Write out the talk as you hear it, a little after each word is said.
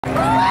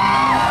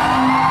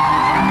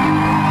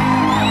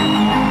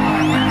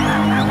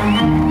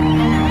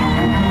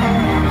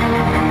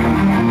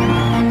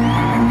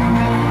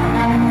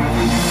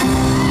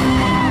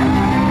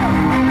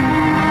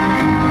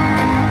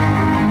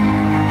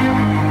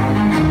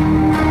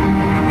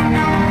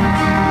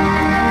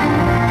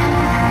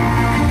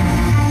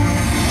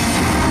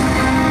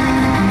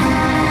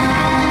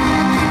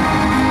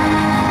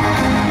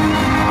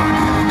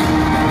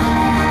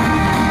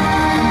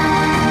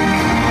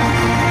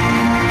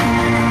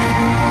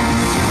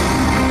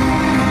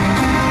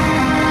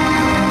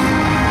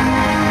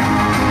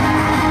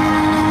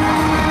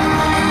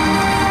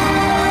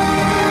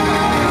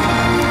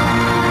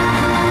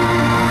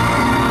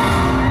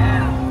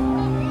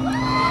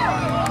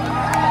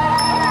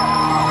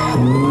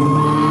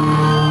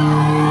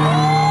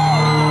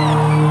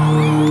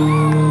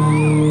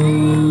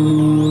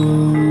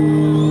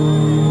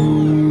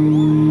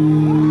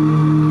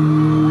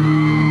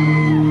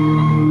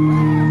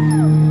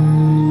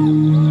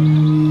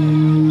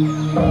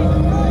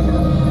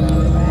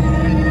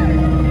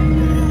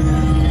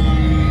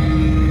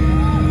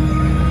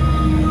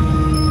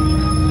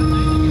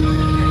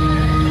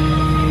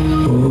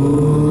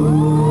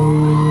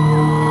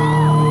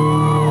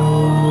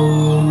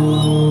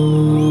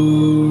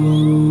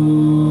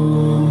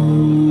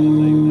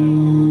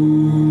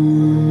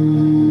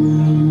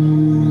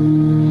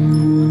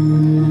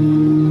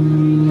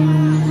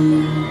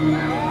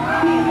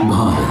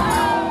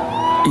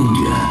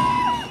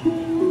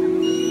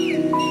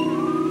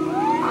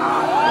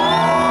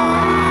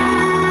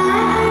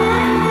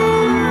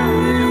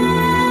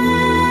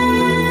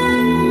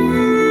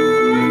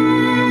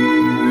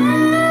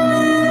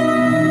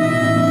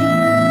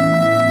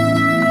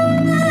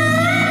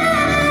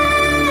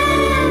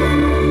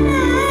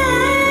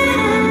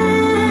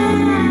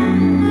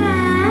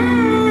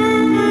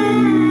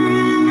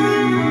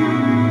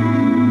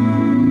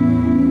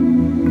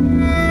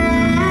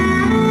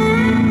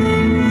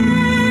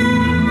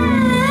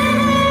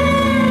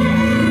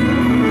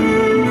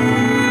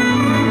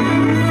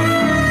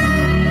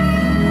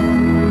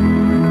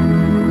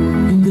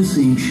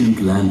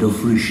Land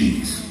of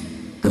rishis,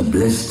 the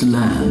blessed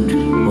land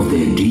of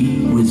their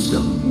deep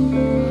wisdom.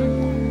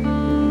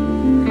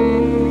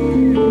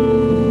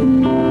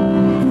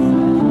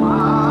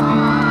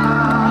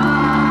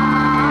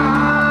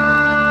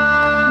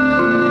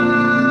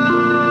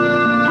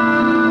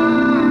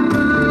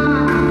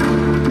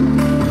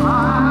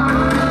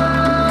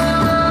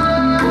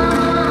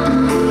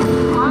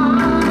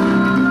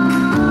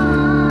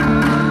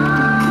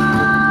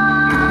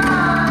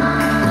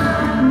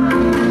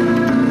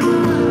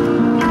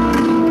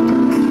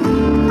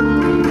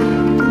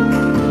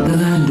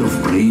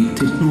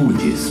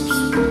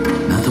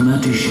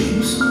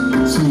 Mathematicians,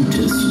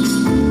 scientists,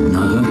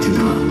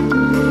 Nagarjuna,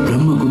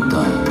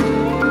 Brahmagupta,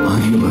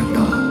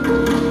 Aryabhatta.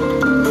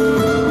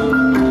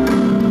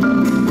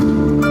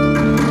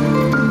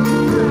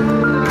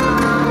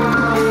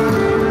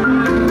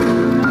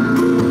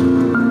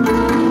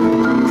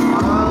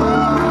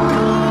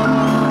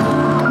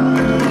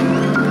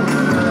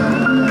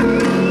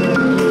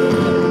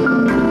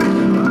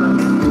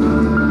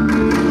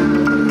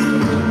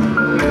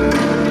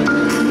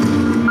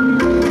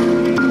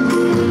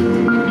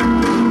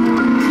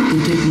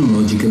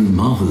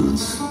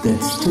 Marvels that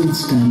still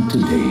stand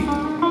today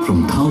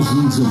from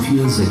thousands of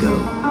years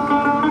ago.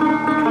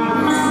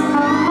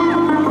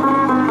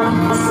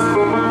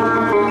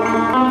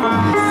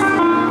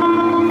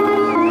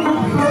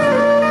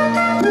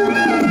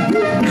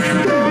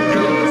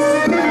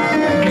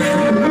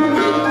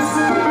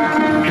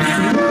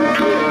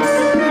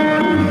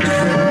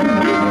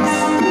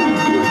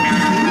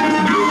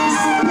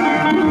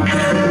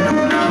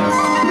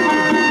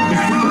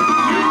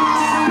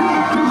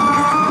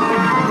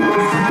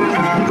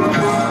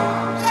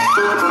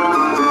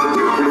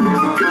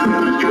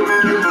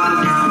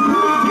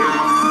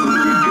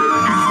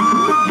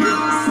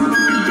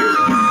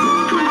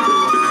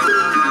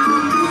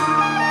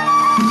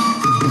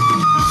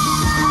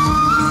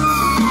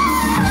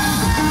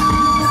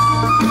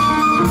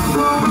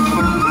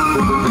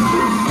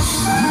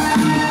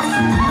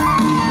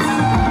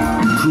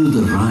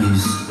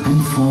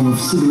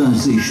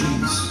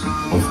 Civilizations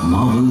of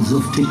marvels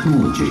of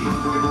technology,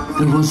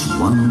 there was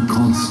one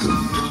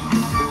constant,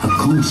 a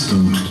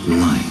constant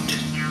light,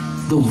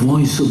 the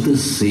voice of the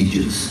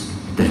sages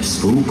that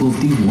spoke of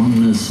the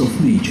oneness of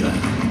nature,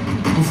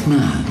 of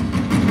man,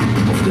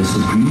 of the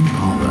supreme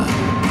power,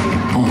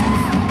 of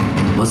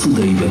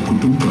Vasudhaiva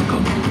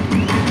Kutumbakam.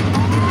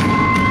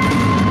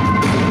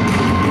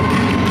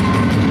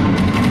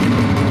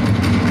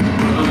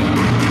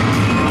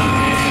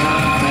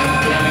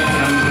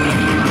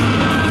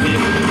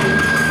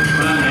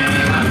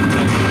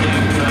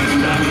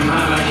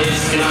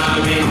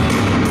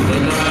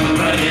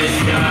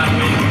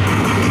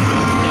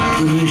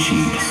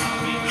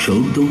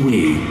 Showed the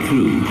way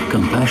through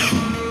compassion,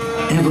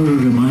 ever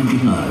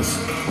reminding us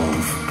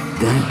of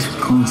that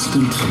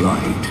constant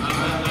light.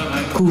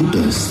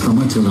 Kutas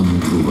Tamachalam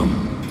Dhruvam,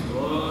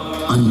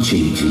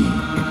 unchanging,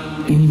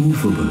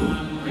 immovable,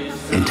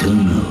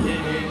 eternal,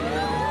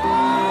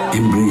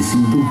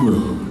 embracing the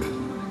world,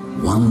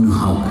 one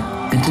hug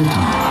at a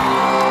time.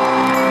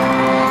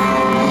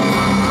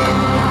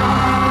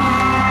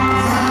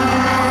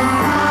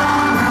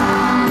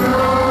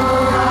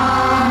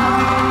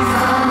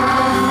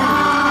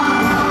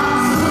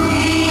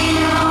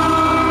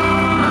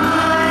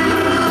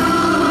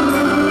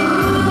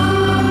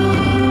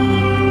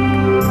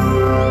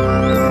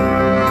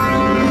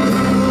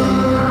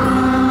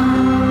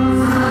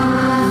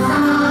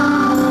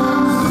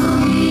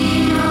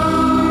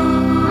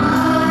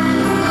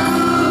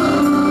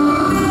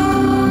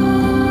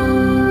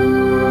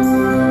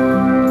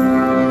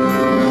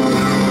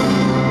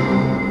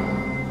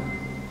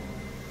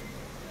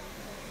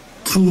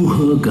 Through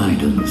her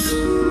guidance,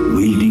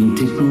 wielding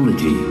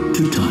technology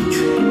to touch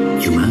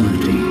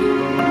humanity,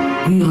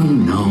 we are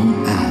now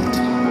at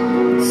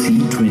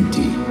C20,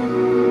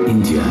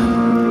 India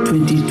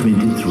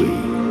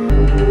 2023.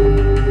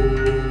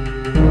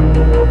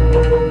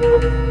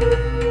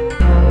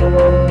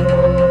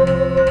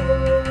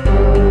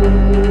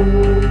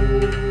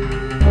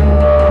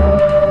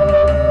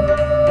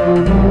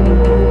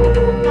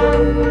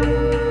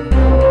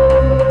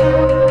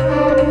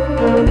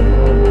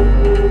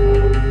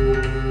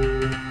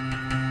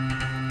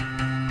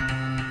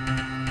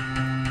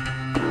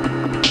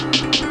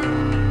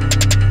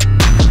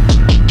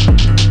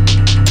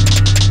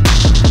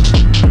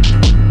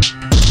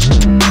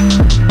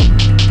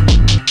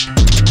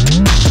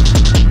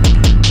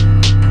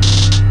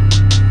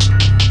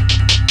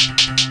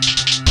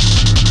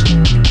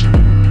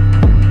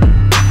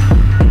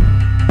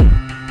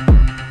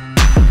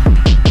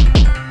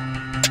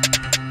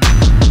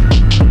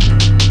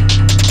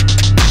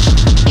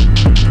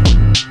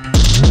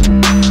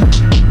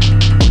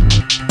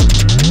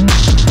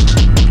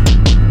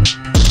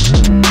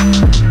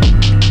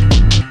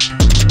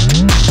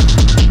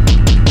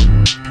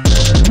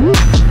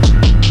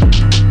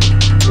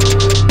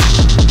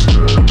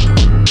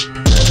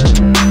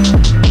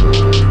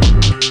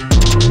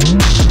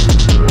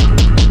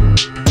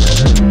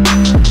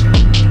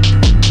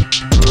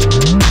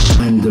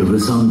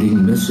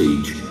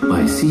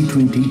 By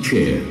C20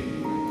 Chair,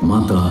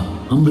 Mata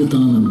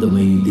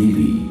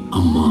Amritanandamayi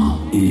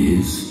Amma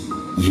is,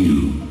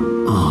 you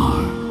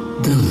are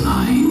the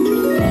light.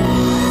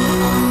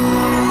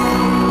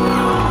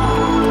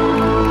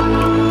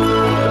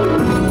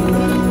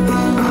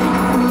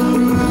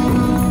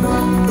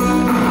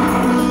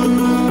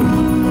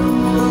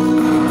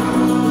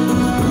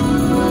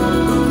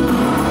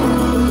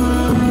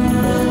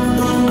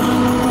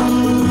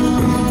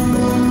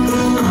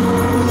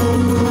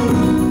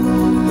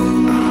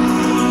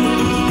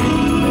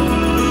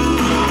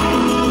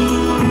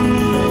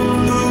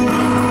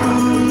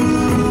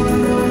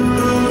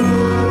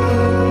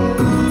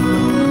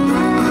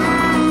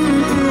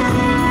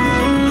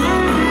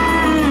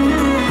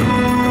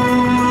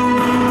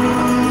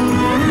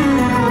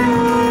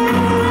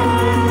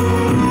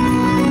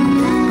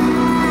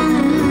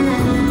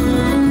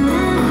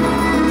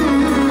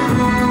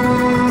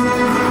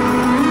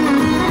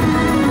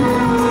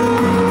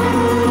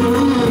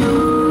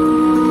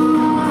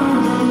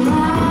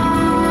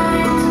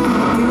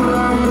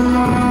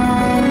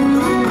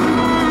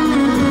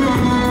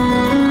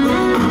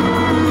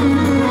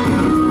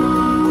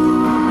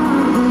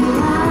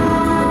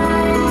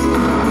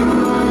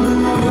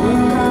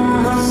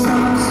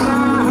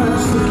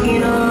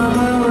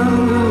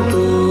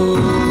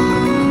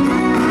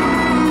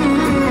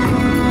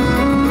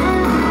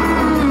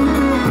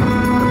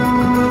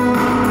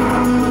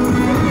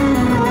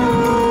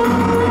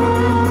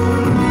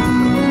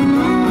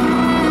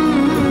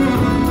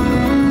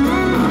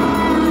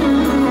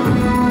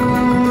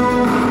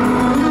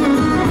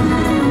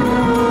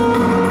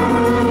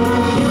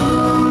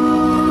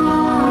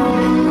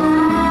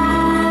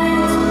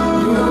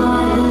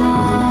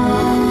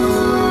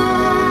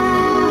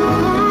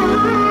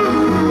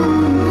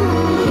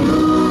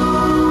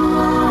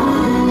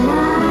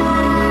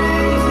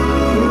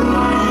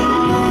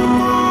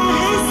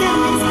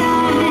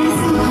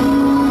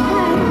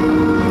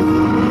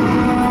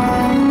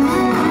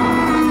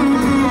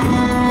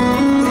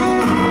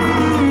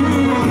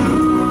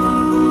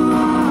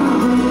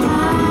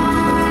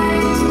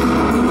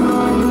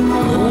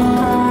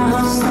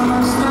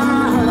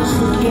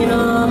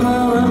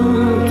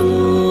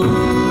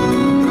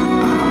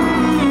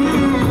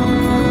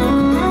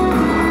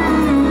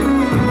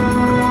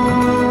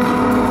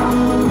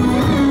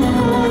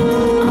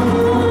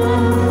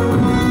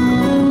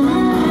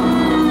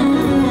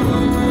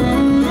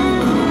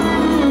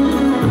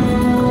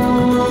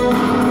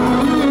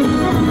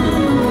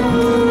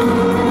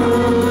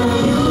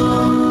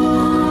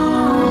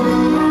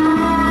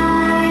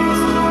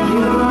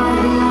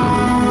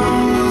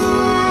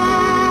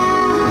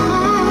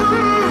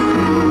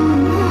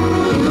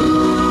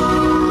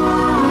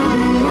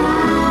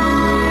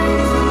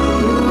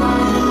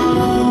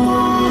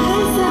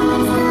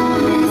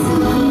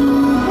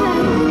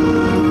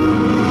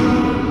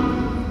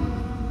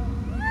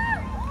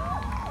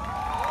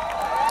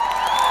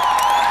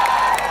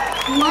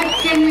 What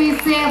can we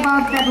say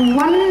about that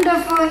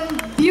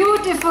wonderful,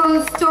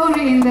 beautiful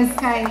story in the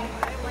sky?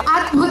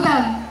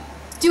 Adbhutam,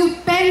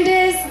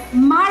 stupendous,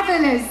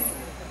 marvelous.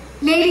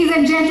 Ladies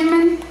and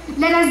gentlemen,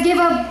 let us give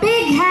a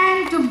big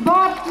hand to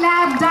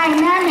BotLab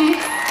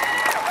Dynamics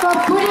for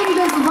putting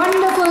this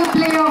wonderful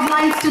play of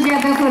lights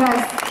together for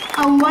us.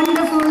 A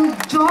wonderful,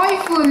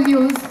 joyful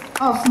use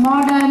of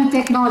modern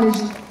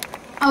technology.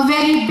 A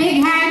very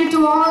big hand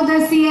to all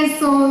the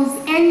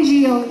CSOs,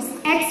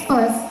 NGOs,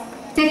 experts,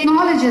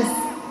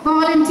 technologists,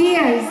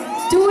 volunteers,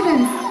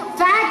 students,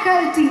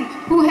 faculty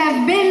who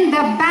have been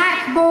the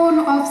backbone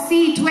of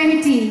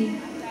C20.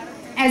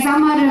 As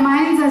Amma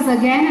reminds us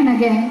again and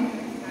again,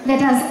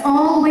 let us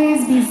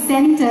always be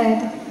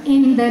centered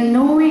in the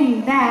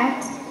knowing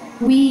that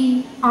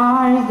we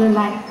are the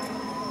light.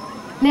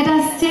 Let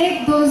us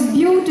take those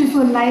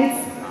beautiful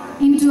lights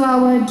into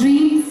our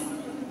dreams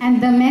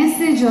and the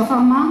message of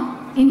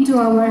Amma into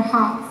our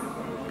hearts.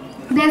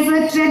 There's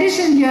a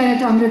tradition here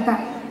at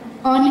Amrita.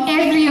 On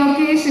every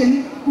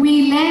occasion,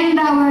 we lend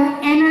our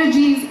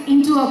energies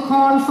into a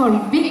call for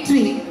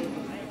victory.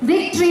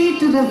 Victory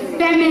to the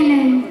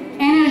feminine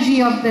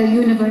energy of the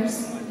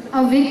universe.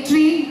 A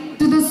victory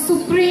to the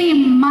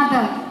Supreme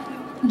Mother.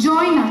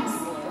 Join us.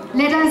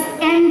 Let us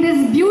end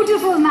this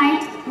beautiful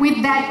night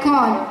with that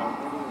call.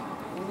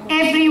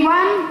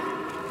 Everyone,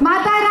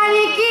 Mata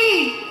Rani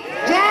ki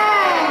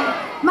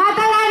Jai!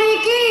 Mata Rani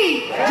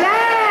ki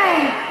Jai!